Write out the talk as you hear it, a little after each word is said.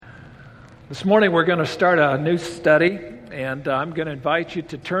This morning we're going to start a new study, and I'm going to invite you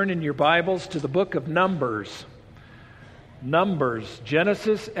to turn in your Bibles to the book of Numbers. Numbers,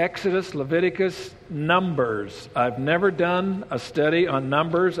 Genesis, Exodus, Leviticus, Numbers. I've never done a study on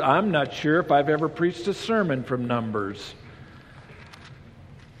Numbers. I'm not sure if I've ever preached a sermon from Numbers.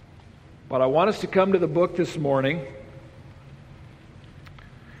 But I want us to come to the book this morning,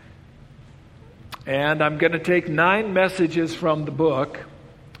 and I'm going to take 9 messages from the book.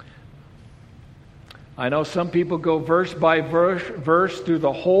 I know some people go verse by verse through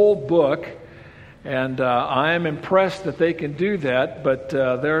the whole book, and I am impressed that they can do that, but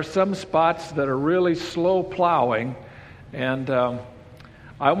there are some spots that are really slow plowing, and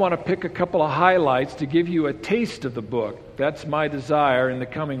I want to pick a couple of highlights to give you a taste of the book. That's my desire in the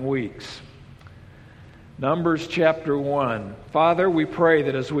coming weeks. Numbers chapter 1. Father, we pray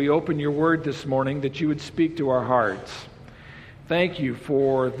that as we open your word this morning, that you would speak to our hearts. Thank you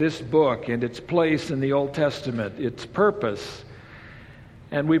for this book and its place in the Old Testament, its purpose.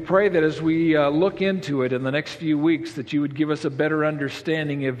 And we pray that as we look into it in the next few weeks, that you would give us a better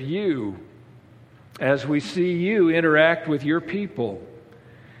understanding of you as we see you interact with your people.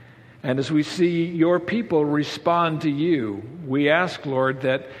 And as we see your people respond to you, we ask, Lord,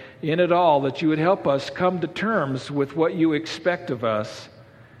 that in it all, that you would help us come to terms with what you expect of us,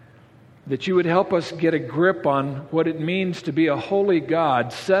 that you would help us get a grip on what it means to be a holy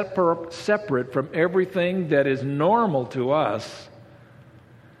God, separate from everything that is normal to us,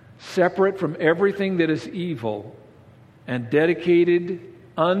 separate from everything that is evil, and dedicated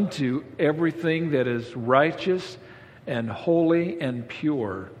unto everything that is righteous and holy and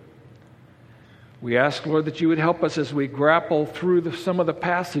pure. We ask, Lord, that you would help us as we grapple through some of the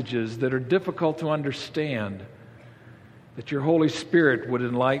passages that are difficult to understand, that your Holy Spirit would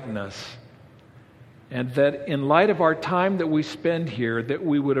enlighten us, and that in light of our time that we spend here, that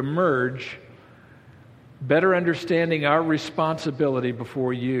we would emerge better understanding our responsibility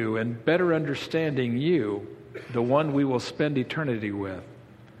before you and better understanding you, the one we will spend eternity with.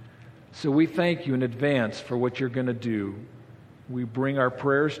 So we thank you in advance for what you're going to do. We bring our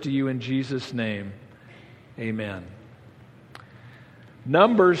prayers to you in Jesus' name. Amen.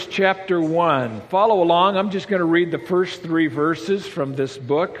 Numbers chapter 1. Follow along. I'm just going to read the first 3 verses from this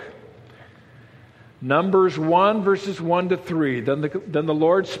book. Numbers 1, verses 1 to 3. Then the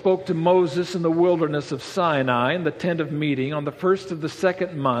Lord spoke to Moses in the wilderness of Sinai in the tent of meeting on the first of the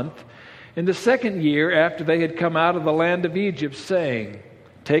 2nd month, in the 2nd year after they had come out of the land of Egypt, saying,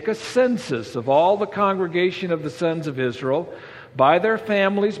 Take a census of all the congregation of the sons of Israel, by their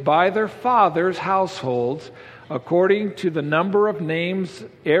families, by their fathers' households, according to the number of names,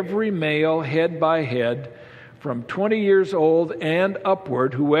 every male, head by head, from 20 years old and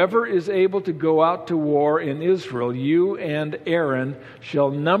upward, whoever is able to go out to war in Israel, you and Aaron shall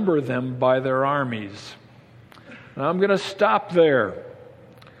number them by their armies. Now, I'm going to stop there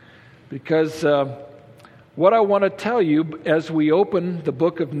because what I want to tell you as we open the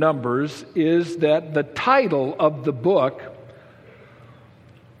book of Numbers is that the title of the book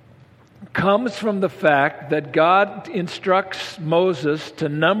comes from the fact that God instructs Moses to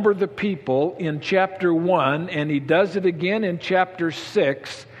number the people in chapter 1, and he does it again in chapter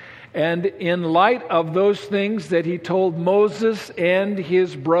 6. And in light of those things that he told Moses and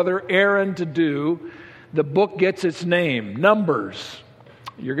his brother Aaron to do, the book gets its name, Numbers.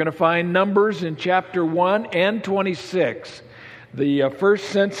 You're going to find Numbers in chapter 1 and 26. The first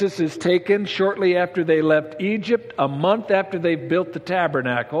census is taken shortly after they left Egypt, a month after they built the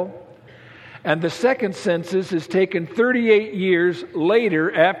tabernacle. And the second census is taken 38 years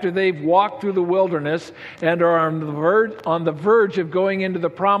later after they've walked through the wilderness and are on the verge of going into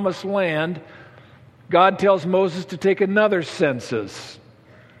the promised land. God tells Moses to take another census.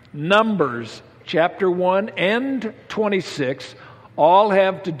 Numbers chapter 1 and 26 all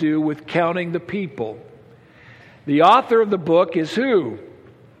have to do with counting the people. The author of the book is who?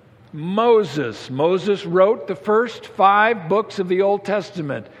 Moses. Moses wrote the first 5 books of the Old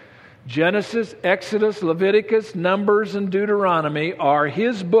Testament. Genesis, Exodus, Leviticus, Numbers, and Deuteronomy are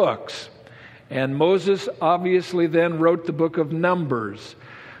his books. And Moses obviously then wrote the book of Numbers.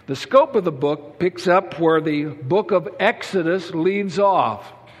 The scope of the book picks up where the book of Exodus leaves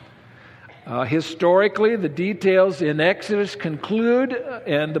off. Historically, the details in Exodus conclude,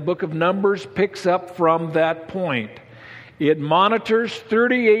 and the book of Numbers picks up from that point. It monitors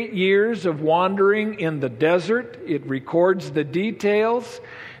 38 years of wandering in the desert. It records the details.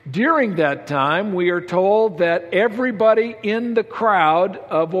 During that time, we are told that everybody in the crowd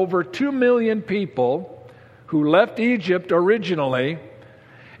of over 2 million people who left Egypt originally,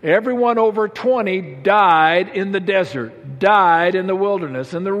 everyone over 20 died in the desert, died in the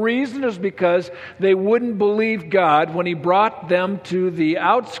wilderness. And the reason is because they wouldn't believe God when He brought them to the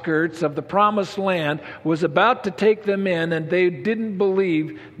outskirts of the promised land, was about to take them in, and they didn't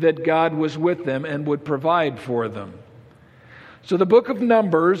believe that God was with them and would provide for them. So the book of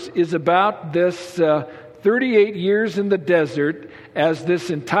Numbers is about this 38 years in the desert as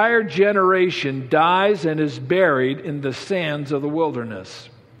this entire generation dies and is buried in the sands of the wilderness.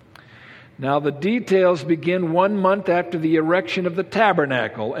 Now, the details begin 1 month after the erection of the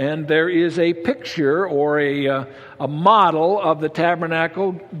tabernacle, and there is a picture or a model of the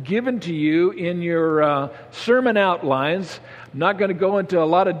tabernacle given to you in your sermon outlines. I'm not going to go into a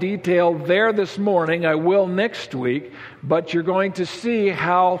lot of detail there this morning. I will next week, but you're going to see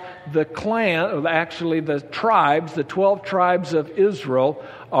how the tribes, the 12 tribes of Israel,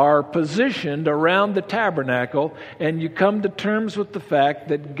 are positioned around the tabernacle, and you come to terms with the fact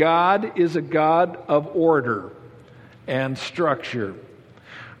that God is a God of order and structure.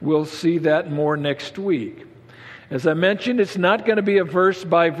 We'll see that more next week. As I mentioned, it's not going to be a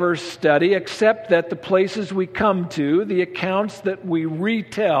verse-by-verse study, except that the places we come to, the accounts that we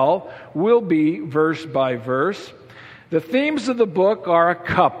retell, will be verse-by-verse. The themes of the book are a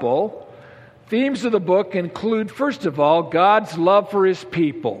couple. Themes of the book include, first of all, God's love for His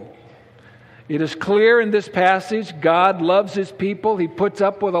people. It is clear in this passage God loves His people. He puts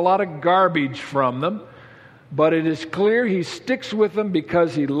up with a lot of garbage from them, but it is clear He sticks with them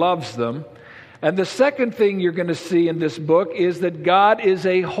because He loves them. And the second thing you're going to see in this book is that God is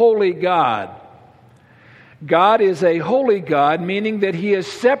a holy God. God is a holy God, meaning that He is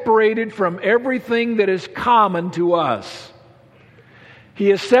separated from everything that is common to us. He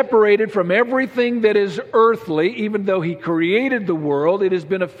is separated from everything that is earthly. Even though He created the world, it has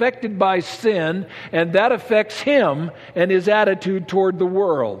been affected by sin, and that affects Him and His attitude toward the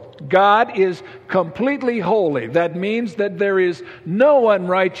world. God is completely holy. That means that there is no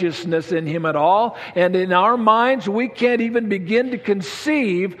unrighteousness in Him at all, and in our minds we can't even begin to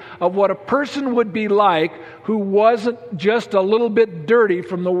conceive of what a person would be like who wasn't just a little bit dirty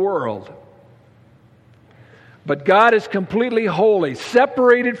from the world. But God is completely holy,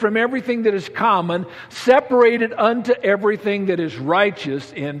 separated from everything that is common, separated unto everything that is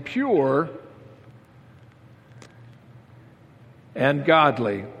righteous and pure and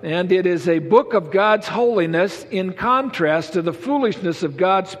godly. And it is a book of God's holiness in contrast to the foolishness of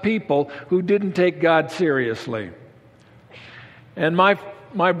God's people who didn't take God seriously. And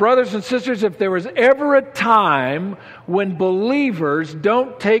my brothers and sisters, if there was ever a time when believers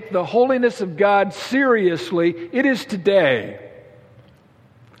don't take the holiness of God seriously, it is today.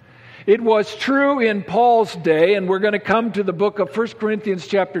 It was true in Paul's day, and we're going to come to the book of 1 Corinthians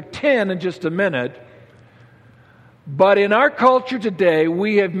chapter 10 in just a minute. But in our culture today,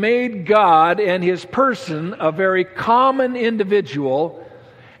 we have made God and His person a very common individual,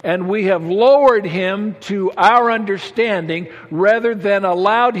 and we have lowered Him to our understanding rather than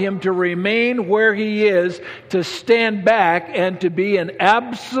allowed Him to remain where He is, to stand back and to be in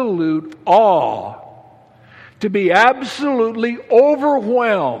absolute awe, to be absolutely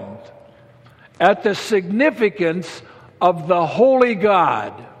overwhelmed at the significance of the holy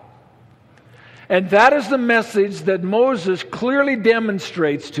God. And that is the message that Moses clearly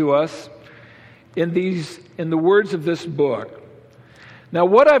demonstrates to us in the words of this book. Now,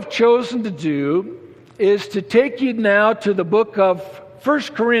 what I've chosen to do is to take you now to the book of 1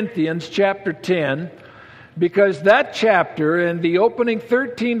 Corinthians chapter 10, because that chapter and the opening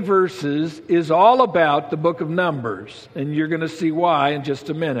 13 verses is all about the book of Numbers, and you're going to see why in just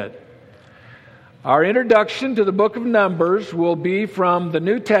a minute. Our introduction to the book of Numbers will be from the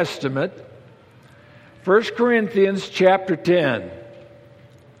New Testament, 1 Corinthians chapter 10.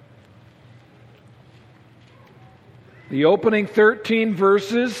 The opening 13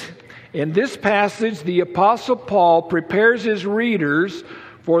 verses, in this passage, the Apostle Paul prepares his readers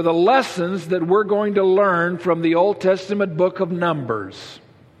for the lessons that we're going to learn from the Old Testament book of Numbers.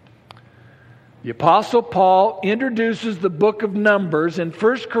 The Apostle Paul introduces the book of Numbers in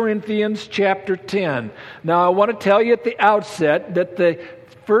 1 Corinthians chapter 10. Now, I want to tell you at the outset that the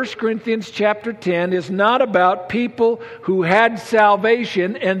 1 Corinthians chapter 10 is not about people who had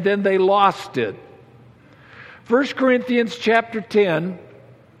salvation and then they lost it. 1 Corinthians chapter 10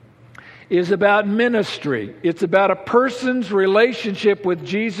 is about ministry. It's about a person's relationship with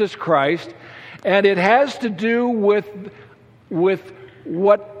Jesus Christ, and it has to do with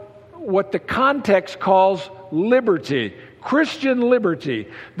what the context calls liberty, Christian liberty,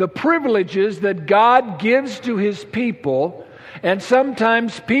 the privileges that God gives to His people, and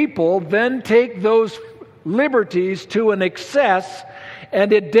sometimes people then take those liberties to an excess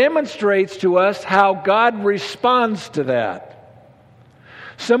And it demonstrates to us how God responds to that.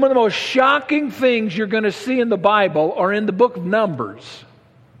 Some of the most shocking things you're going to see in the Bible are in the book of Numbers.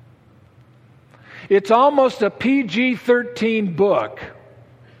 It's almost a PG-13 book.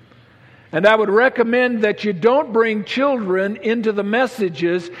 And I would recommend that you don't bring children into the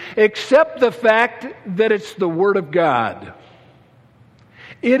messages except the fact that it's the Word of God.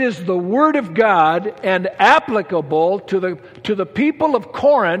 It is the Word of God and applicable to the people of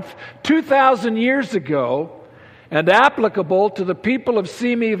Corinth 2,000 years ago and applicable to the people of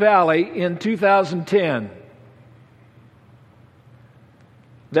Simi Valley in 2010.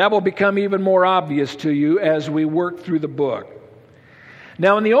 That will become even more obvious to you as we work through the book.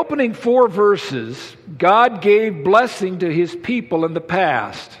 Now, in the opening 4 verses, God gave blessing to His people in the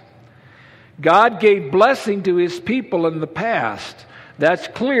past. God gave blessing to His people in the past. That's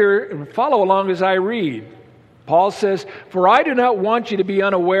clear. Follow along as I read. Paul says, "For I do not want you to be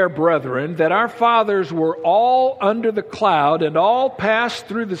unaware, brethren, that our fathers were all under the cloud and all passed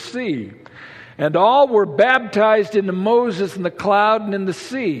through the sea. And all were baptized into Moses in the cloud and in the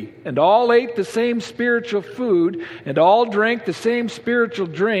sea. And all ate the same spiritual food, and all drank the same spiritual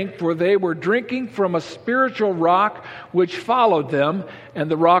drink, for they were drinking from a spiritual rock which followed them, and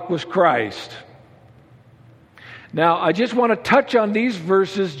the rock was Christ." Now, I just want to touch on these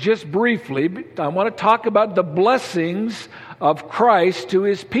verses just briefly. I want to talk about the blessings of Christ to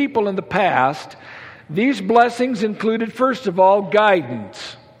His people in the past. These blessings included, first of all,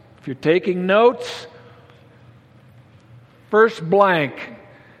 guidance. If you're taking notes, first blank.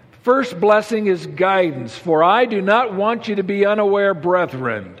 First blessing is guidance. "For I do not want you to be unaware,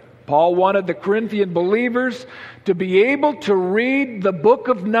 brethren." Paul wanted the Corinthian believers to be able to read the book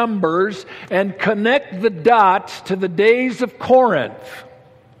of Numbers and connect the dots to the days of Corinth.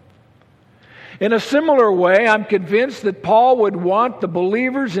 In a similar way, I'm convinced that Paul would want the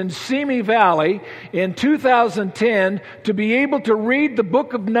believers in Simi Valley in 2010 to be able to read the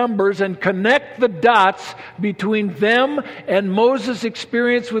book of Numbers and connect the dots between them and Moses'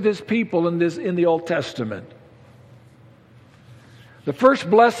 experience with his people in the Old Testament. The first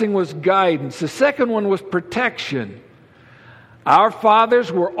blessing was guidance. The second one was protection. Our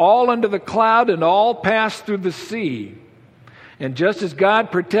fathers were all under the cloud and all passed through the sea. And just as God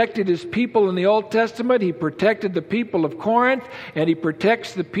protected His people in the Old Testament, He protected the people of Corinth, and He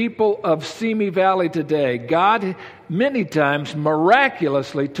protects the people of Simi Valley today. God many times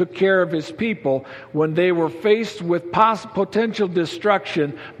miraculously took care of His people when they were faced with potential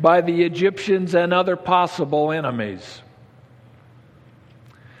destruction by the Egyptians and other possible enemies.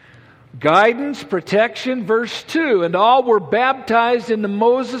 Guidance, protection, verse 2, "And all were baptized into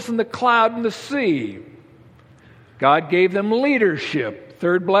Moses in the cloud and the sea." God gave them leadership.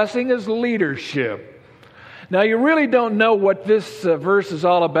 Third blessing is leadership. Now, you really don't know what this verse is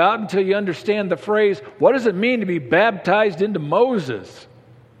all about until you understand the phrase, what does it mean to be baptized into Moses?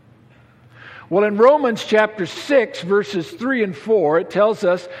 Well, in Romans chapter 6, verses 3 and 4, it tells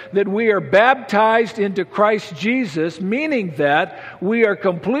us that we are baptized into Christ Jesus, meaning that we are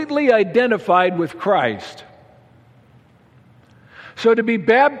completely identified with Christ. So to be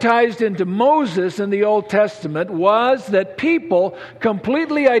baptized into Moses in the Old Testament was that people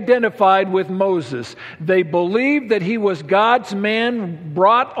completely identified with Moses. They believed that he was God's man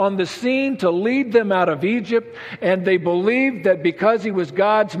brought on the scene to lead them out of Egypt, and they believed that because he was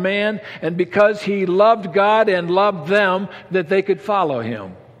God's man and because he loved God and loved them, that they could follow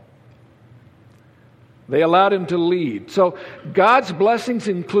him. They allowed him to lead. So God's blessings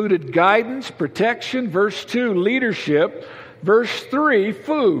included guidance, protection, verse 2, leadership, verse 3,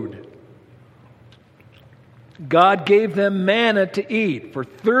 food. God gave them manna to eat for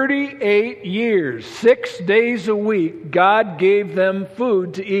 38 years, 6 days a week. God gave them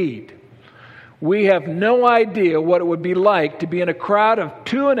food to eat. We have no idea what it would be like to be in a crowd of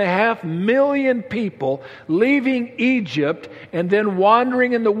 2.5 million people leaving Egypt and then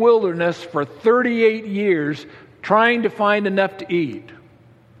wandering in the wilderness for 38 years trying to find enough to eat.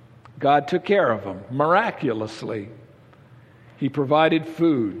 God took care of them miraculously. He provided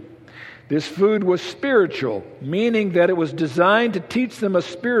food. This food was spiritual, meaning that it was designed to teach them a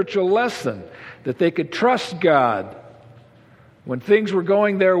spiritual lesson, that they could trust God. When things were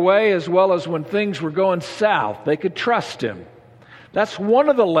going their way as well as when things were going south, they could trust Him. That's one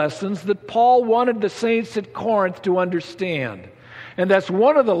of the lessons that Paul wanted the saints at Corinth to understand. And that's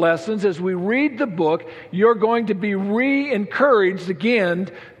one of the lessons as we read the book, you're going to be re-encouraged again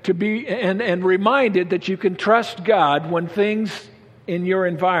to be and reminded that you can trust God when things in your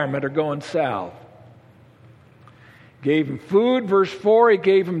environment are going south. Gave him food, verse 4, he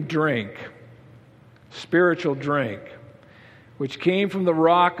gave him drink, spiritual drink. which came from the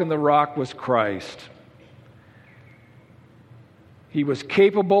rock, and the rock was Christ. He was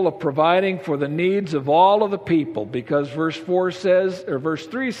capable of providing for the needs of all of the people, because verse 3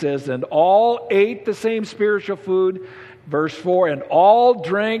 says, and all ate the same spiritual food. Verse 4, and all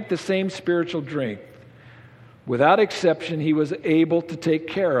drank the same spiritual drink. Without exception, he was able to take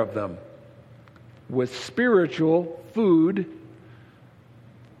care of them with spiritual food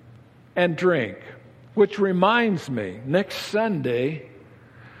and drink. Which reminds me, next Sunday,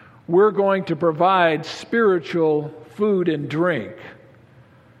 we're going to provide spiritual food and drink.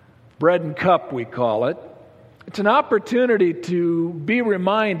 Bread and cup, we call it. It's an opportunity to be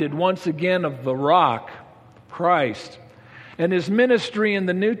reminded once again of the rock, Christ, and his ministry in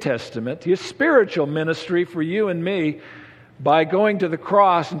the New Testament, his spiritual ministry for you and me by going to the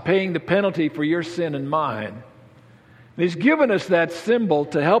cross and paying the penalty for your sin and mine. And he's given us that symbol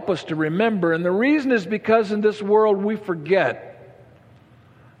to help us to remember, and the reason is because in this world we forget.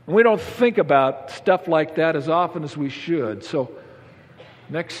 And we don't think about stuff like that as often as we should. So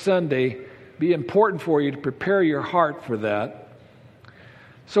next Sunday, be important for you to prepare your heart for that.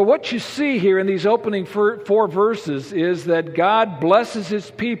 So what you see here in these opening 4 verses is that God blesses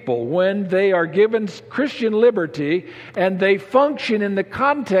his people when they are given Christian liberty and they function in the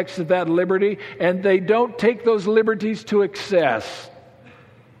context of that liberty and they don't take those liberties to excess.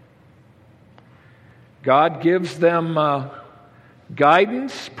 God gives them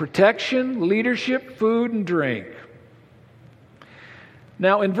guidance, protection, leadership, food, and drink.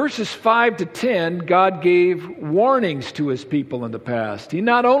 Now, in verses 5 to 10, God gave warnings to his people in the past. He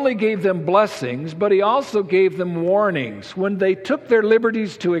not only gave them blessings, but he also gave them warnings. When they took their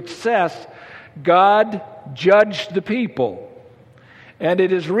liberties to excess, God judged the people. And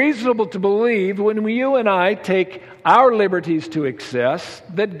it is reasonable to believe when you and I take our liberties to excess,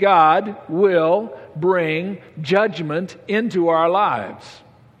 that God will bring judgment into our lives.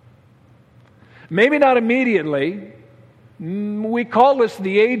 Maybe not immediately. We call this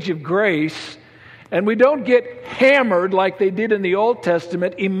the age of grace, and we don't get hammered like they did in the Old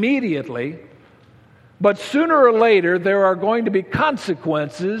Testament immediately, but sooner or later there are going to be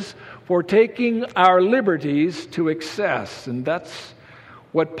consequences for taking our liberties to excess, and that's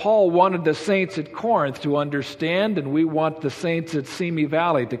what Paul wanted the saints at Corinth to understand, and we want the saints at Simi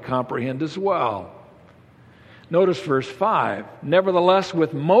Valley to comprehend as well. Notice verse 5, nevertheless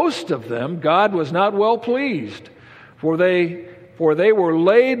with most of them God was not well pleased, For they were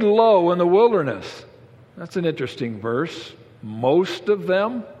laid low in the wilderness. That's an interesting verse. Most of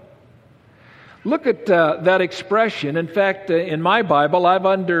them. Look at that expression. In fact, in my Bible, I've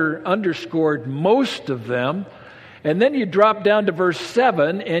underscored most of them. And then you drop down to verse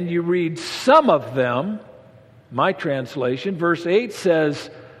 7 and you read some of them. My translation. Verse 8 says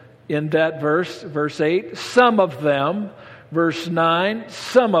in that verse 8, some of them. Verse 9,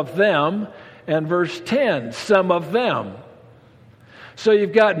 some of them. And verse 10, some of them. So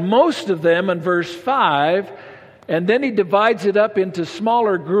you've got most of them in verse 5, and then he divides it up into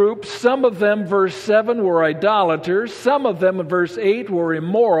smaller groups. Some of them, verse 7, were idolaters. Some of them in verse 8 were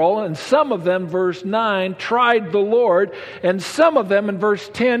immoral. And some of them, verse 9, tried the Lord. And some of them in verse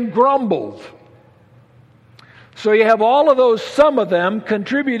 10 grumbled. So you have all of those some of them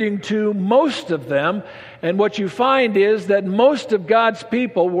contributing to most of them. And what you find is that most of God's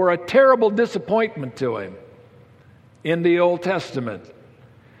people were a terrible disappointment to him in the Old Testament,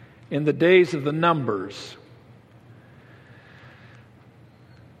 in the days of the Numbers.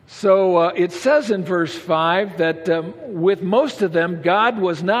 So it says in verse 5 that with most of them God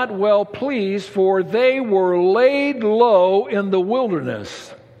was not well pleased, for they were laid low in the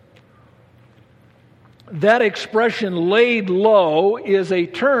wilderness. That expression, laid low, is a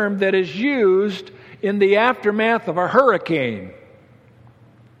term that is used in the aftermath of a hurricane.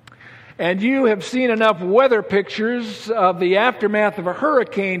 And you have seen enough weather pictures of the aftermath of a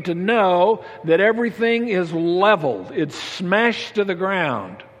hurricane to know that everything is leveled. It's smashed to the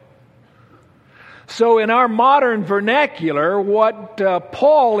ground. So in our modern vernacular, what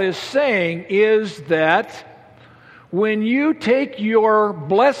Paul is saying is that when you take your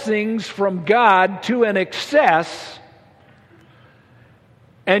blessings from God to an excess,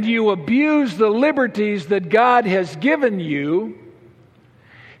 and you abuse the liberties that God has given you,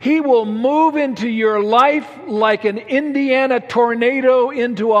 He will move into your life like an Indiana tornado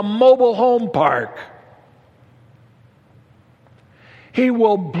into a mobile home park. He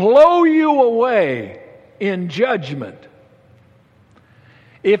will blow you away in judgment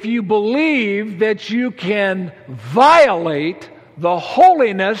if you believe that you can violate the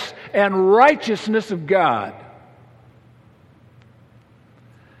holiness and righteousness of God.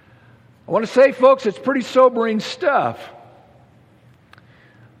 I want to say, folks, it's pretty sobering stuff.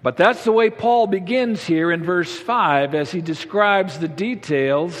 But that's the way Paul begins here in verse 5 as he describes the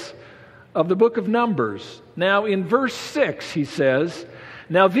details of the book of Numbers. Now, in verse 6, he says,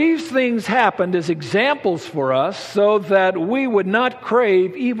 "Now these things happened as examples for us, so that we would not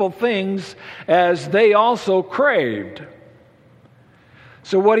crave evil things as they also craved."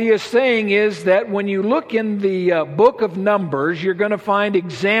 So what he is saying is that when you look in the book of Numbers, you're going to find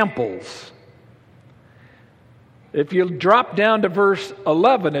examples. If you drop down to verse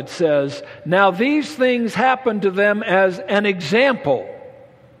 11, it says, "Now these things happened to them as an example."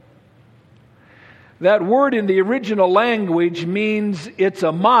 That word in the original language means it's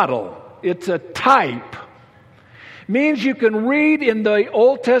a model, it's a type. It means you can read in the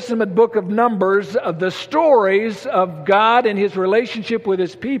Old Testament book of Numbers the stories of God and His relationship with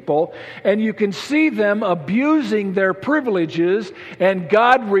His people, and you can see them abusing their privileges and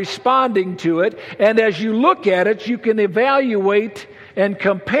God responding to it. And as you look at it, you can evaluate and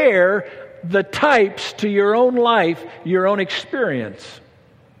compare the types to your own life, your own experience.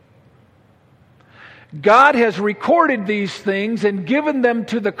 God has recorded these things and given them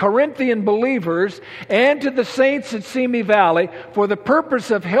to the Corinthian believers and to the saints at Simi Valley for the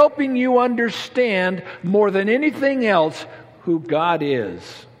purpose of helping you understand more than anything else who God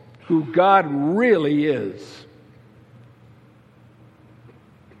is, who God really is.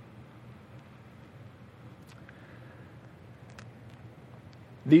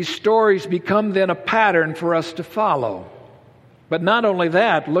 These stories become then a pattern for us to follow. But not only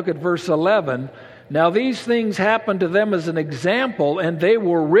that, look at verse 11. "Now these things happened to them as an example, and they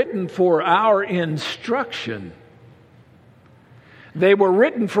were written for our instruction." They were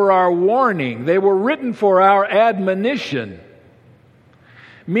written for our warning. They were written for our admonition.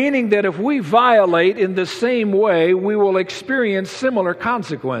 Meaning that if we violate in the same way, we will experience similar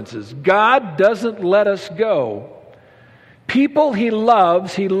consequences. God doesn't let us go. People He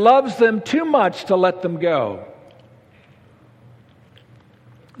loves them too much to let them go.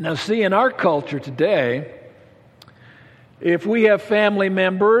 Now see, in our culture today, if we have family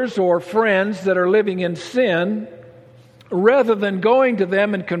members or friends that are living in sin, rather than going to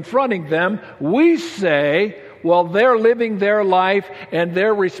them and confronting them, we say, well, they're living their life and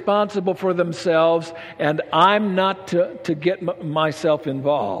they're responsible for themselves, and I'm not to get myself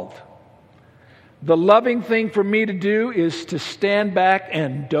involved. The loving thing for me to do is to stand back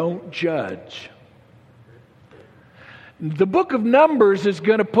and don't judge. The book of Numbers is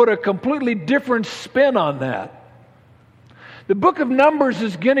going to put a completely different spin on that. The book of Numbers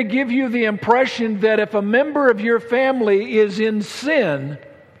is going to give you the impression that if a member of your family is in sin,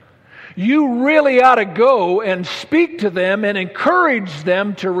 you really ought to go and speak to them and encourage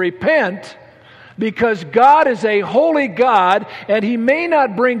them to repent, because God is a holy God and He may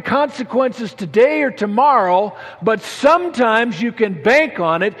not bring consequences today or tomorrow, but sometimes you can bank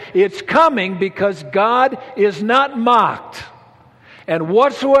on it. It's coming, because God is not mocked. And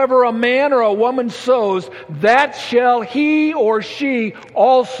whatsoever a man or a woman sows, that shall he or she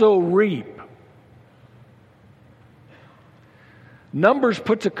also reap. Numbers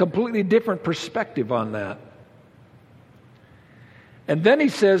puts a completely different perspective on that. And then he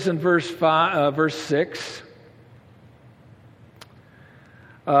says in verse 6,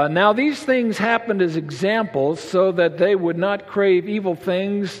 "Now these things happened as examples, so that they would not crave evil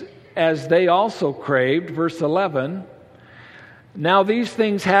things as they also craved." Verse 11, "Now these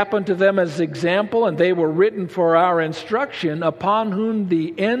things happened to them as example, and they were written for our instruction, upon whom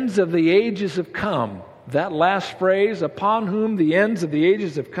the ends of the ages have come." That last phrase, "upon whom the ends of the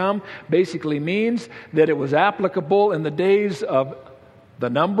ages have come," basically means that it was applicable in the days of the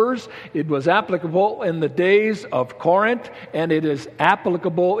Numbers, it was applicable in the days of Corinth, and it is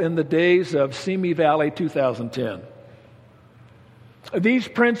applicable in the days of Simi Valley 2010. These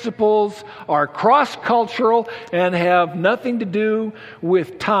principles are cross-cultural and have nothing to do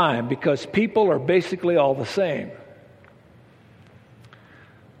with time, because people are basically all the same.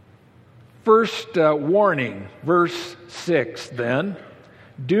 First warning, verse 6 then,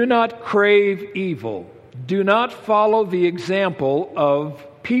 "Do not crave evil. Do not follow the example of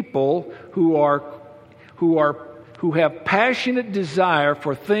people who have passionate desire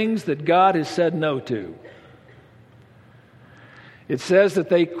for things that God has said no to." It says that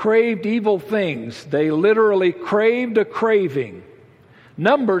they craved evil things. They literally craved a craving.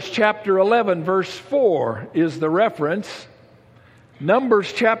 Numbers chapter 11 verse 4 is the reference.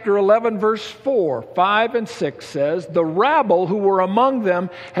 Numbers chapter 11, verse 4, 5, and 6 says, "The rabble who were among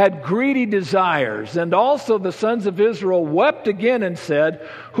them had greedy desires, and also the sons of Israel wept again and said,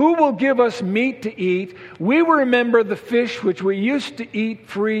 'Who will give us meat to eat? We remember the fish which we used to eat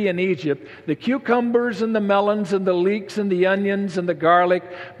free in Egypt, the cucumbers and the melons and the leeks and the onions and the garlic.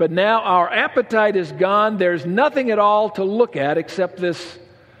 But now our appetite is gone. There's nothing at all to look at except this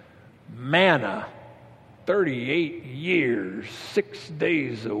manna.' 38 years, 6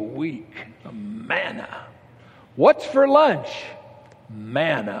 days a week, manna. What's for lunch?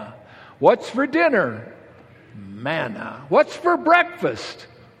 Manna. What's for dinner? Manna. What's for breakfast?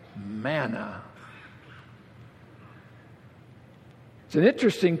 Manna." It's an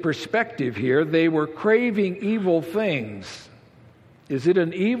interesting perspective here. They were craving evil things. Is it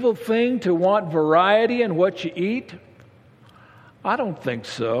an evil thing to want variety in what you eat? I don't think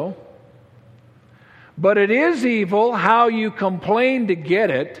so. But it is evil how you complain to get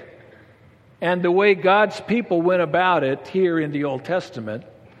it and the way God's people went about it here in the Old Testament.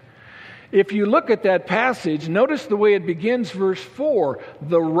 If you look at that passage, notice the way it begins, verse 4,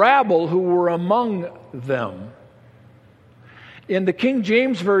 "the rabble who were among them." In the King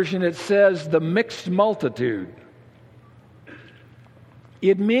James Version, it says the mixed multitude.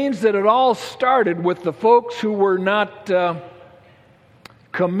 It means that it all started with the folks who were not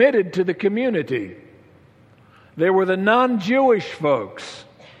committed to the community. They were the non-Jewish folks.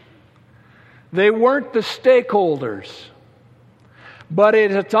 They weren't the stakeholders. But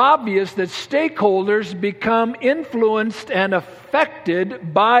it's obvious that stakeholders become influenced and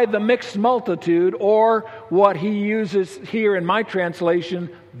affected by the mixed multitude, or what he uses here in my translation,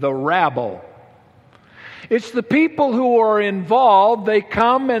 the rabble. It's the people who are involved. They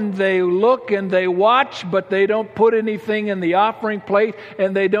come and they look and they watch, but they don't put anything in the offering plate,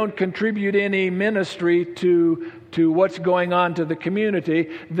 and they don't contribute any ministry to what's going on to the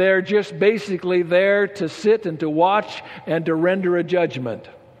community. They're just basically there to sit and to watch and to render a judgment.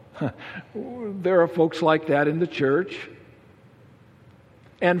 There are folks like that in the church.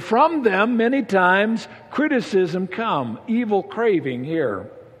 And from them, many times, criticism comes, evil craving here.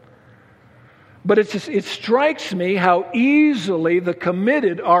 But it strikes me how easily the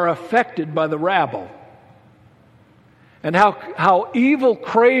committed are affected by the rabble. And how evil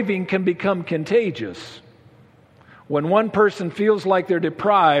craving can become contagious. When one person feels like they're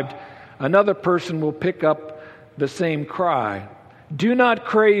deprived, another person will pick up the same cry. Do not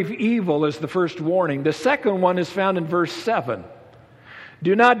crave evil is the first warning. The second one is found in verse 7.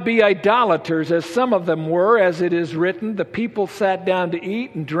 Do not be idolaters, as some of them were, as it is written, the people sat down to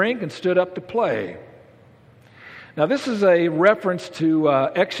eat and drink and stood up to play. Now, this is a reference to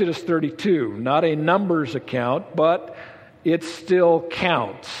Exodus 32, not a Numbers account, but it still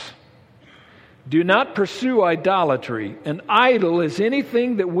counts. Do not pursue idolatry. An idol is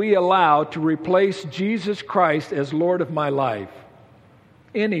anything that we allow to replace Jesus Christ as Lord of my life.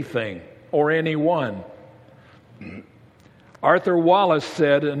 Anything or anyone. Arthur Wallace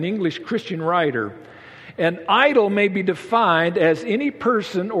said, an English Christian writer, an idol may be defined as any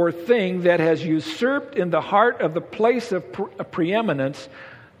person or thing that has usurped in the heart of the place of preeminence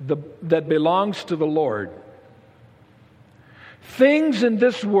that belongs to the Lord. Things in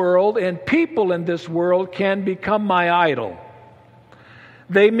this world and people in this world can become my idol.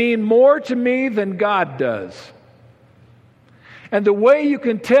 They mean more to me than God does. And the way you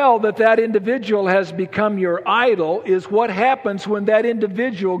can tell that that individual has become your idol is what happens when that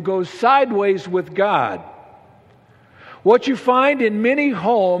individual goes sideways with God. What you find in many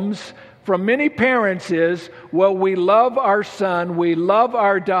homes from many parents is, well, we love our son, we love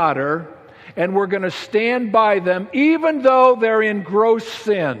our daughter, and we're going to stand by them even though they're in gross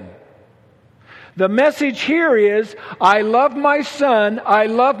sin. The message here is, I love my son, I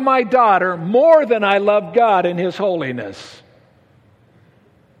love my daughter more than I love God in His holiness.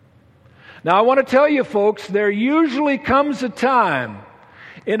 Now, I want to tell you, folks, there usually comes a time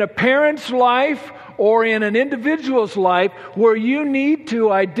in a parent's life or in an individual's life where you need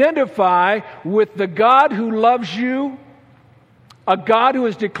to identify with the God who loves you, a God who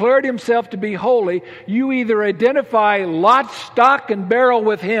has declared Himself to be holy. You either identify lock, stock, and barrel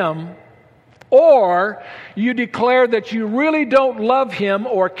with Him, or you declare that you really don't love Him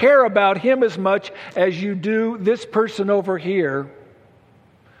or care about Him as much as you do this person over here,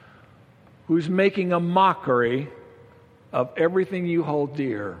 who's making a mockery of everything you hold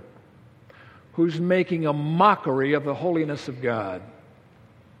dear, who's making a mockery of the holiness of God.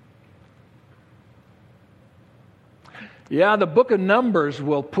 Yeah, the book of Numbers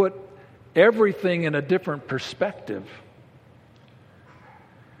will put everything in a different perspective.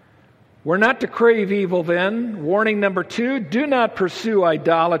 We're not to crave evil then. Warning number 2, do not pursue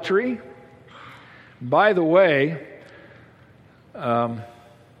idolatry. By the way,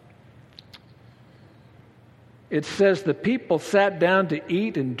 it says the people sat down to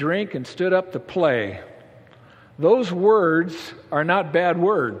eat and drink and stood up to play. Those words are not bad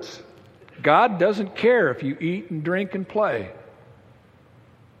words. God doesn't care if you eat and drink and play.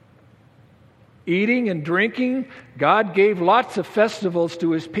 Eating and drinking, God gave lots of festivals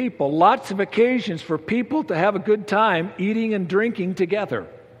to His people, lots of occasions for people to have a good time eating and drinking together.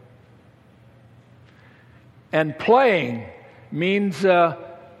 And playing means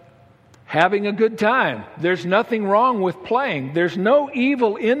having a good time. There's nothing wrong with playing. There's no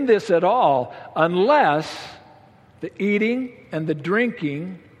evil in this at all unless the eating and the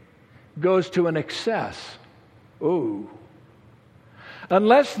drinking goes to an excess. Ooh.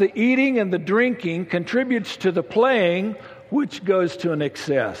 Unless the eating and the drinking contributes to the playing, which goes to an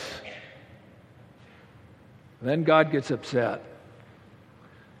excess. Then God gets upset.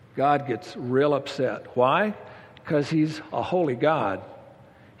 God gets real upset. Why? Because He's a holy God.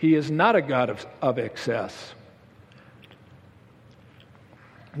 He is not a God of excess.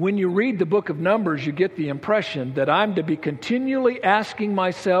 When you read the book of Numbers, you get the impression that I'm to be continually asking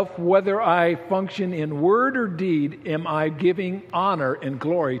myself whether I function in word or deed, am I giving honor and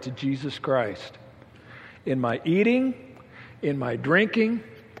glory to Jesus Christ? In my eating, in my drinking,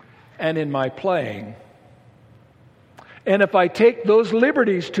 and in my playing. And if I take those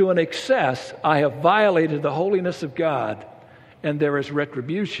liberties to an excess, I have violated the holiness of God, and there is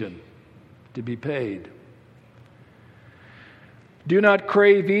retribution to be paid. Do not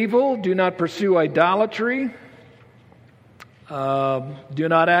crave evil. Do not pursue idolatry. Do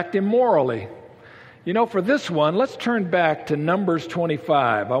not act immorally. You know, for this one, let's turn back to Numbers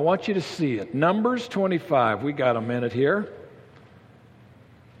 25. I want you to see it. Numbers 25. We got a minute here.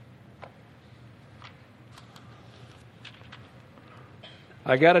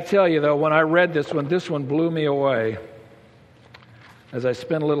 I got to tell you, though, when I read this one blew me away as I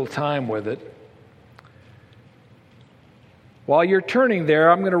spent a little time with it. While you're turning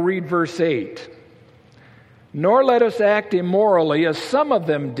there, I'm going to read verse 8. Nor let us act immorally, as some of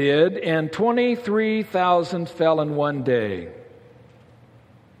them did, and 23,000 fell in one day.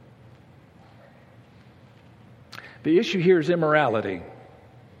 The issue here is immorality.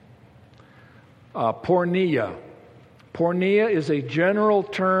 Porneia. Porneia is a general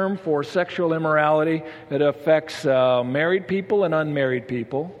term for sexual immorality. It affects married people and unmarried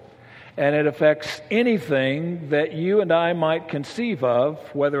people. And it affects anything that you and I might conceive of,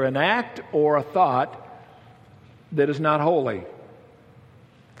 whether an act or a thought, that is not holy.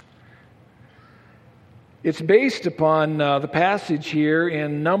 It's based upon the passage here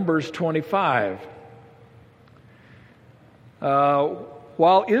in Numbers 25.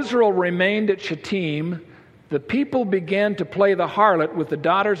 While Israel remained at Shittim, the people began to play the harlot with the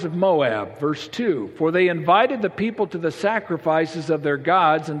daughters of Moab. Verse 2, for they invited the people to the sacrifices of their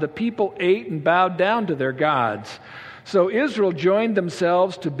gods, and the people ate and bowed down to their gods. So Israel joined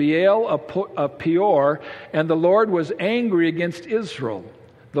themselves to Baal of Peor, and the Lord was angry against Israel.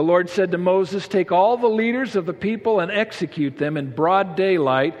 The Lord said to Moses, take all the leaders of the people and execute them in broad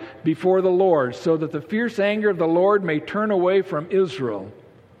daylight before the Lord, so that the fierce anger of the Lord may turn away from Israel.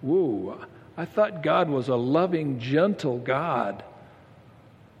 Woo! I thought God was a loving, gentle God.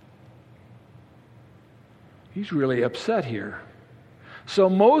 He's really upset here. So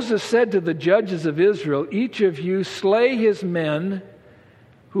Moses said to the judges of Israel, each of you slay his men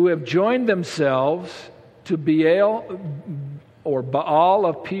who have joined themselves to Baal or Baal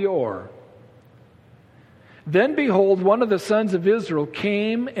of Peor. Then behold, one of the sons of Israel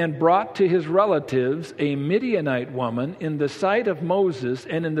came and brought to his relatives a Midianite woman in the sight of Moses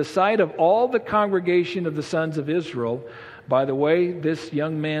and in the sight of all the congregation of the sons of Israel. By the way, this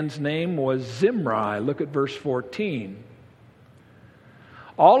young man's name was Zimri. Look at verse 14.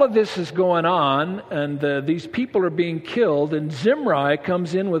 All of this is going on, and these people are being killed, and Zimri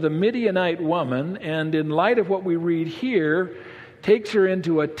comes in with a Midianite woman, and in light of what we read here, takes her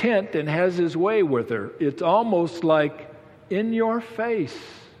into a tent and has his way with her. It's almost like in your face.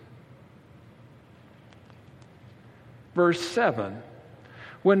 Verse 7.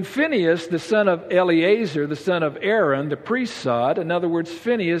 When Phinehas, the son of Eleazar, the son of Aaron, the priest saw it, in other words,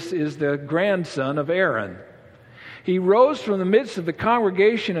 Phinehas is the grandson of Aaron. He rose from the midst of the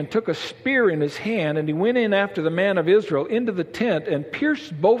congregation and took a spear in his hand, and he went in after the man of Israel into the tent and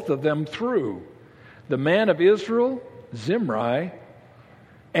pierced both of them through. The man of Israel, Zimri,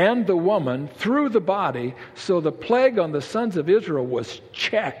 and the woman through the body, so the plague on the sons of Israel was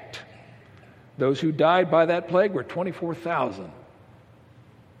checked. Those who died by that plague were 24,000.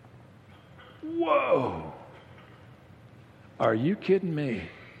 Whoa! Are you kidding me?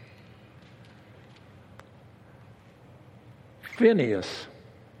 Phinehas,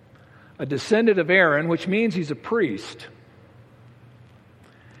 a descendant of Aaron, which means he's a priest,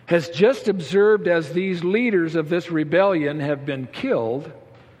 has just observed as these leaders of this rebellion have been killed,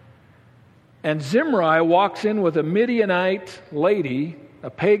 and Zimri walks in with a Midianite lady, a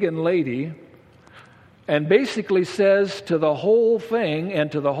pagan lady, and basically says to the whole thing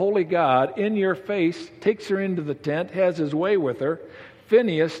and to the holy God, in your face, takes her into the tent, has his way with her.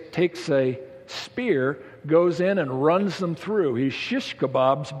 Phinehas takes a spear, goes in and runs them through. He shish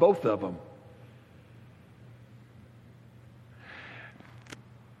kebabs both of them.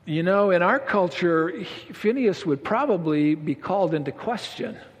 You know, in our culture, Phinehas would probably be called into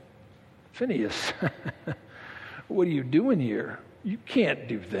question. Phinehas, what are you doing here? You can't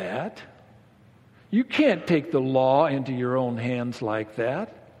do that. You can't take the law into your own hands like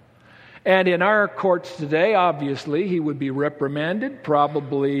that. And in our courts today, obviously, he would be reprimanded,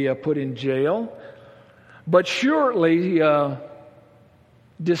 probably put in jail, but surely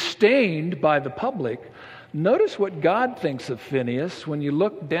disdained by the public. Notice what God thinks of Phinehas when you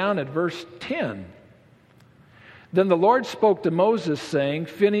look down at verse 10. Then the Lord spoke to Moses, saying,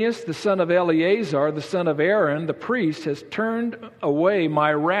 Phinehas, the son of Eleazar, the son of Aaron, the priest, has turned away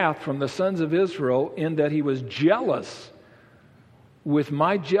my wrath from the sons of Israel, in that he was jealous with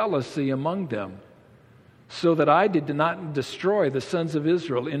my jealousy among them, so that I did not destroy the sons of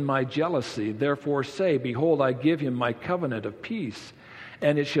Israel in my jealousy. Therefore say, behold, I give him my covenant of peace,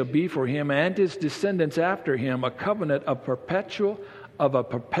 and it shall be for him and his descendants after him a covenant of a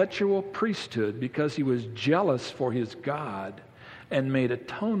perpetual priesthood, because he was jealous for his God and made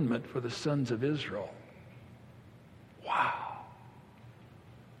atonement for the sons of Israel. Wow.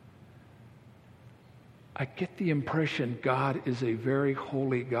 I get the impression God is a very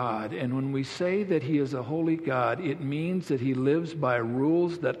holy God. And when we say that he is a holy God, it means that he lives by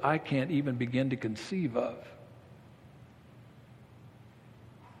rules that I can't even begin to conceive of.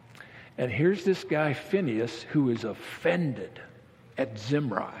 And here's this guy, Phinehas, who is offended at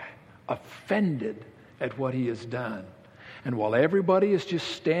Zimri, offended at what he has done. And while everybody is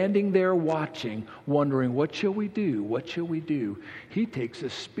just standing there watching, wondering, what shall we do? What shall we do? He takes a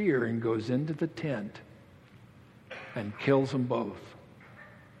spear and goes into the tent and kills them both.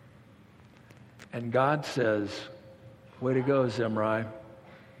 And God says, way to go, Zimri.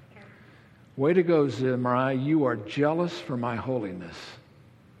 Way to go, Zimri. You are jealous for my holiness.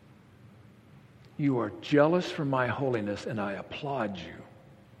 You are jealous for my holiness, and I applaud you.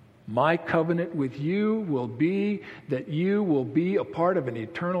 My covenant with you will be that you will be a part of an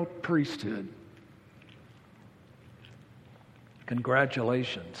eternal priesthood.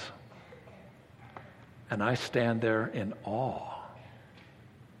 Congratulations. And I stand there in awe.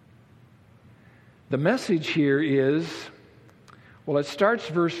 The message here is, well, it starts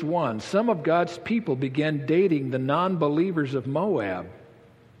verse 1. Some of God's people began dating the non-believers of Moab.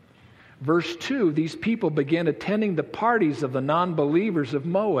 Verse 2, these people began attending the parties of the non-believers of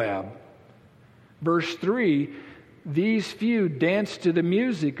Moab. Verse 3, these few danced to the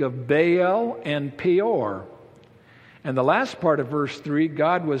music of Baal and Peor. And the last part of verse 3,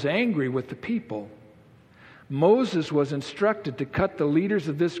 God was angry with the people. Moses was instructed to cut the leaders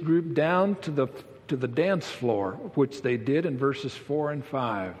of this group down to the dance floor, which they did in verses 4 and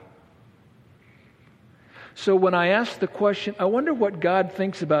 5. So when I ask the question, I wonder what God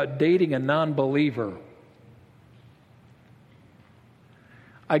thinks about dating a non-believer.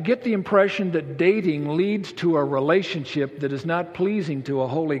 I get the impression that dating leads to a relationship that is not pleasing to a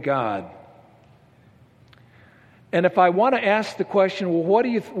holy God. And if I want to ask the question, well,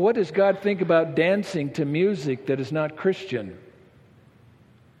 what does God think about dancing to music that is not Christian?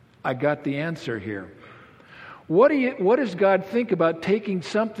 I got the answer here. What does God think about taking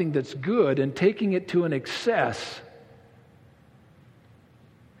something that's good and taking it to an excess?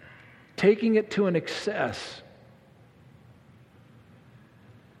 Taking it to an excess.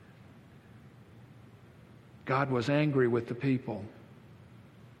 God was angry with the people.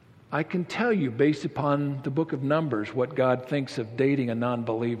 I can tell you, based upon the book of Numbers, what God thinks of dating a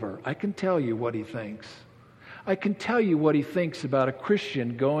non-believer. I can tell you what he thinks. I can tell you what he thinks about a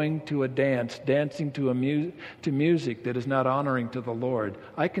Christian going to a dance, dancing to music that is not honoring to the Lord.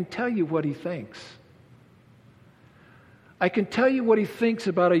 I can tell you what he thinks. I can tell you what he thinks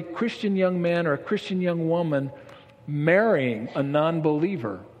about a Christian young man or a Christian young woman marrying a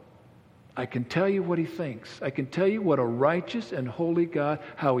non-believer. I can tell you what he thinks. I can tell you what a righteous and holy God,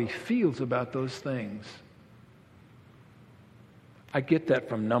 how he feels about those things. I get that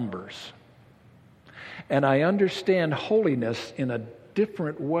from Numbers. And I understand holiness in a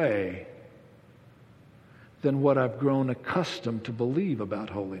different way than what I've grown accustomed to believe about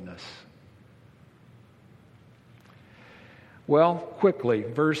holiness. Well, quickly,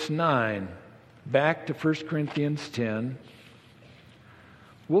 verse 9, back to 1 Corinthians 10.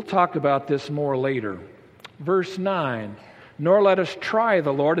 We'll talk about this more later. Verse 9, nor let us try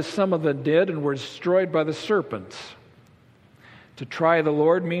the Lord as some of them did and were destroyed by the serpents. To try the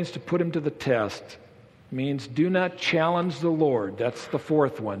Lord means to put him to the test. Means do not challenge the Lord. That's the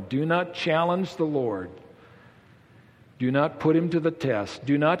fourth one. Do not challenge the Lord. Do not put him to the test.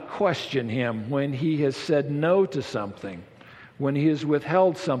 Do not question him when he has said no to something, when he has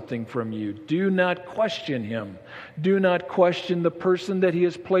withheld something from you. Do not question him. Do not question the person that he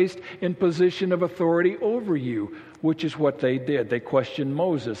has placed in position of authority over you, which is what they did. They questioned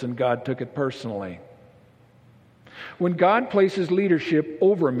Moses, and God took it personally. When God places leadership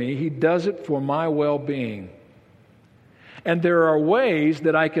over me, he does it for my well-being. And there are ways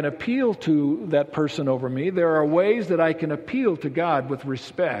that I can appeal to that person over me. There are ways that I can appeal to God with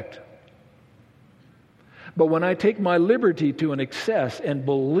respect. But when I take my liberty to an excess and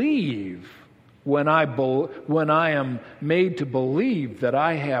believe, when I am made to believe that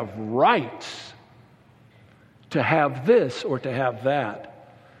I have rights to have this or to have that,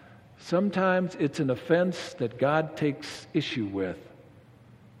 sometimes it's an offense that God takes issue with.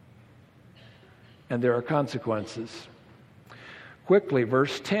 And there are consequences. Quickly,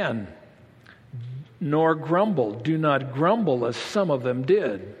 verse 10, nor grumble. Do not grumble as some of them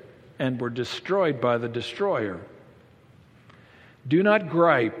did and were destroyed by the destroyer. Do not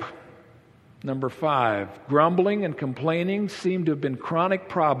gripe. Number 5, grumbling and complaining seem to have been chronic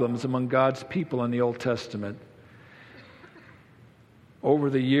problems among God's people in the Old Testament.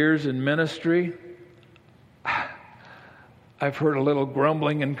 Over the years in ministry, I've heard a little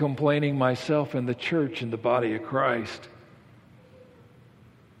grumbling and complaining myself in the church, in the body of Christ.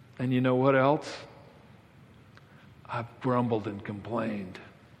 And you know what else? I've grumbled and complained.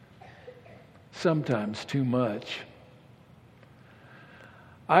 Sometimes too much.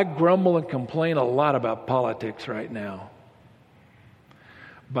 I grumble and complain a lot about politics right now.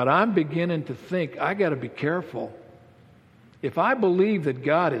 But I'm beginning to think I got to be careful. If I believe that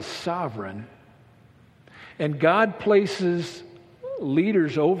God is sovereign and God places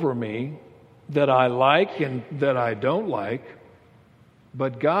leaders over me that I like and that I don't like,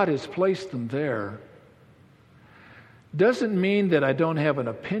 but God has placed them there, doesn't mean that I don't have an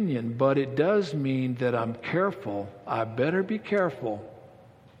opinion, but it does mean that I'm careful. I better be careful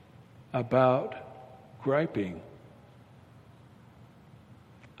about griping.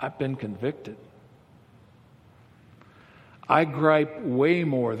 I've been convicted. I gripe way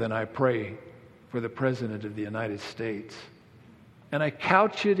more than I pray for the President of the United States. And I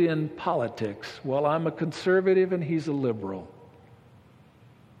couch it in politics. Well, I'm a conservative and he's a liberal.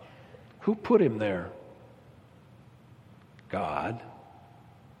 Who put him there? God.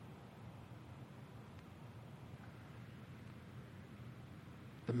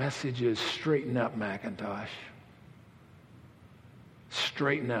 The message is straighten up, McIntosh.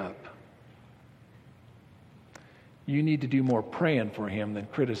 Straighten up. You need to do more praying for him than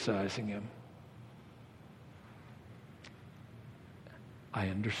criticizing him. I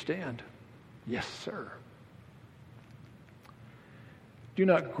understand. Yes, sir. Do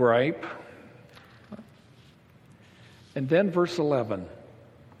not gripe. And then verse 11.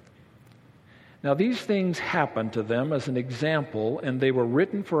 Now these things happened to them as an example, and they were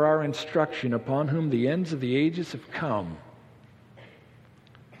written for our instruction, upon whom the ends of the ages have come.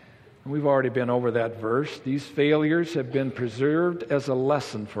 And we've already been over that verse. These failures have been preserved as a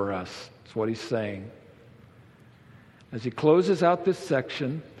lesson for us. That's what he's saying. As he closes out this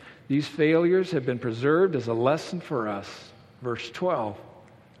section, these failures have been preserved as a lesson for us. Verse 12.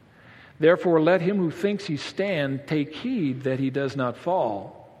 Therefore, let him who thinks he stands take heed that he does not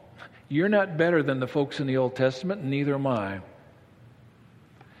fall. You're not better than the folks in the Old Testament, and neither am I.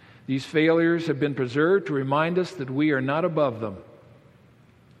 These failures have been preserved to remind us that we are not above them.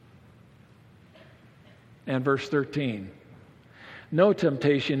 And verse 13. No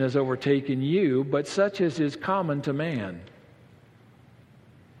temptation has overtaken you, but such as is common to man.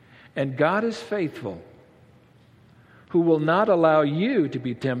 And God is faithful, who will not allow you to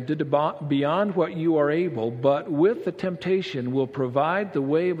be tempted beyond what you are able, but with the temptation will provide the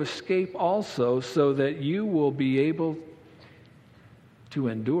way of escape also, so that you will be able to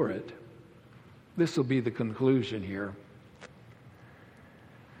endure it. This will be the conclusion here.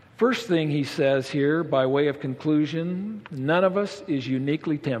 First thing he says here, by way of conclusion, none of us is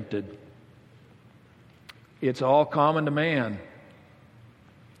uniquely tempted. It's all common to man.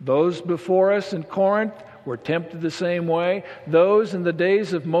 Those before us in Corinth were tempted the same way. Those in the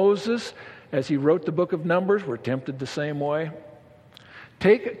days of Moses as he wrote the book of Numbers, we're tempted the same way.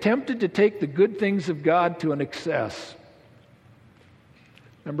 Tempted to take the good things of God to an excess.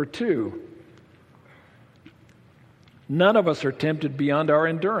 Number 2, none of us are tempted beyond our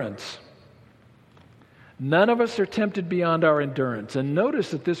endurance. None of us are tempted beyond our endurance. And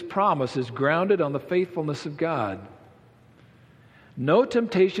notice that this promise is grounded on the faithfulness of God. No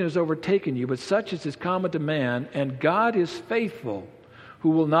temptation has overtaken you, but such as is common to man, and God is faithful,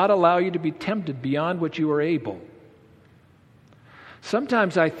 who will not allow you to be tempted beyond what you are able.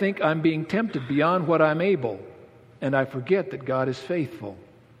 Sometimes I think I'm being tempted beyond what I'm able, and I forget that God is faithful.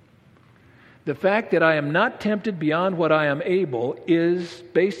 The fact that I am not tempted beyond what I am able is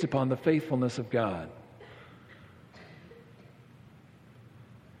based upon the faithfulness of God.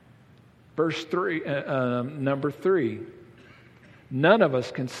 Number 3, none of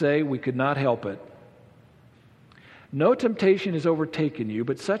us can say we could not help it. No temptation has overtaken you,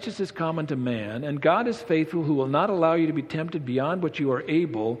 but such as is common to man, and God is faithful, who will not allow you to be tempted beyond what you are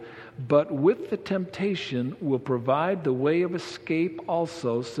able, but with the temptation will provide the way of escape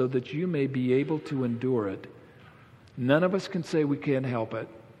also, so that you may be able to endure it. None of us can say we can't help it.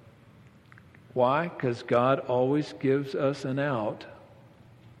 Why? Because God always gives us an out.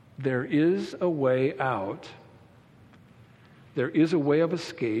 There is a way out. There is a way of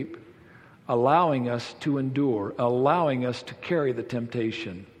escape, allowing us to endure, allowing us to carry the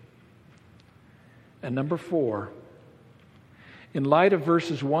temptation. And number 4, in light of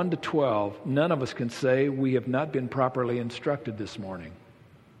verses 1 to 12, none of us can say we have not been properly instructed this morning.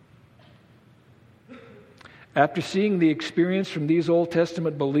 After seeing the experience from these Old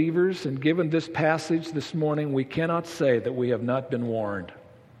Testament believers and given this passage this morning, we cannot say that we have not been warned.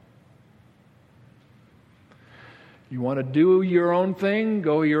 You want to do your own thing,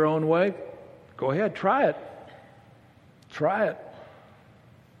 go your own way? Go ahead, try it. Try it.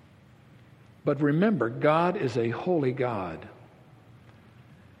 But remember, God is a holy God.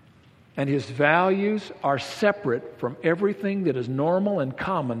 And His values are separate from everything that is normal and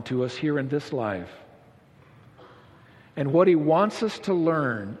common to us here in this life. And what He wants us to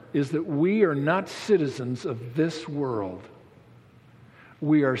learn is that we are not citizens of this world.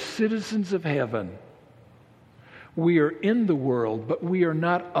 We are citizens of heaven. We are in the world, but we are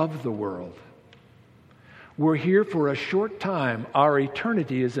not of the world. We're here for a short time. Our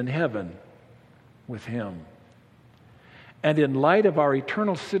eternity is in heaven with Him. And in light of our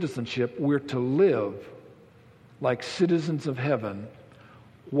eternal citizenship, we're to live like citizens of heaven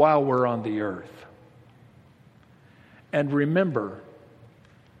while we're on the earth. And remember,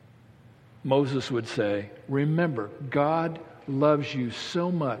 Moses would say, remember, God loves you so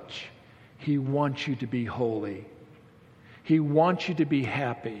much, He wants you to be holy. He wants you to be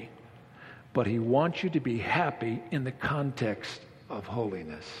happy, but He wants you to be happy in the context of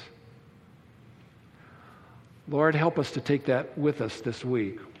holiness. Lord, help us to take that with us this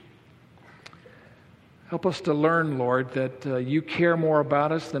week. Help us to learn, Lord, that You care more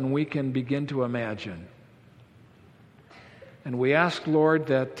about us than we can begin to imagine. And we ask, Lord,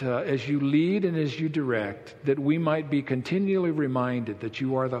 that as You lead and as You direct, that we might be continually reminded that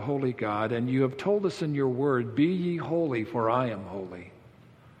You are the holy God, and You have told us in Your word, be ye holy, for I am holy.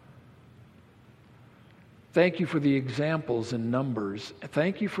 Thank You for the examples in Numbers.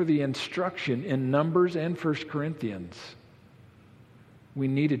 Thank You for the instruction in Numbers and 1 Corinthians. We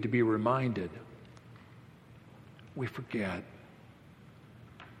needed to be reminded. We forget.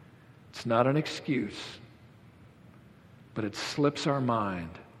 It's not an excuse, but it slips our mind,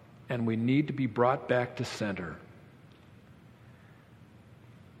 and we need to be brought back to center.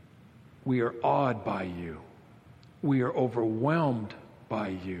 We are awed by You. We are overwhelmed by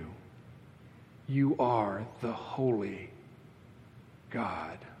You. You are the holy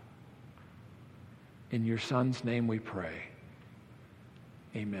God. In Your Son's name we pray.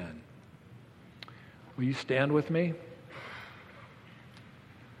 Amen. Will you stand with me?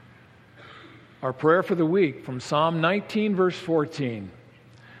 Our prayer for the week from Psalm 19, verse 14.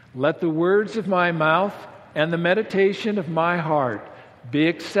 Let the words of my mouth and the meditation of my heart be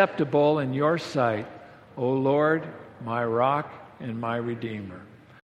acceptable in Your sight, O Lord, my rock and my redeemer.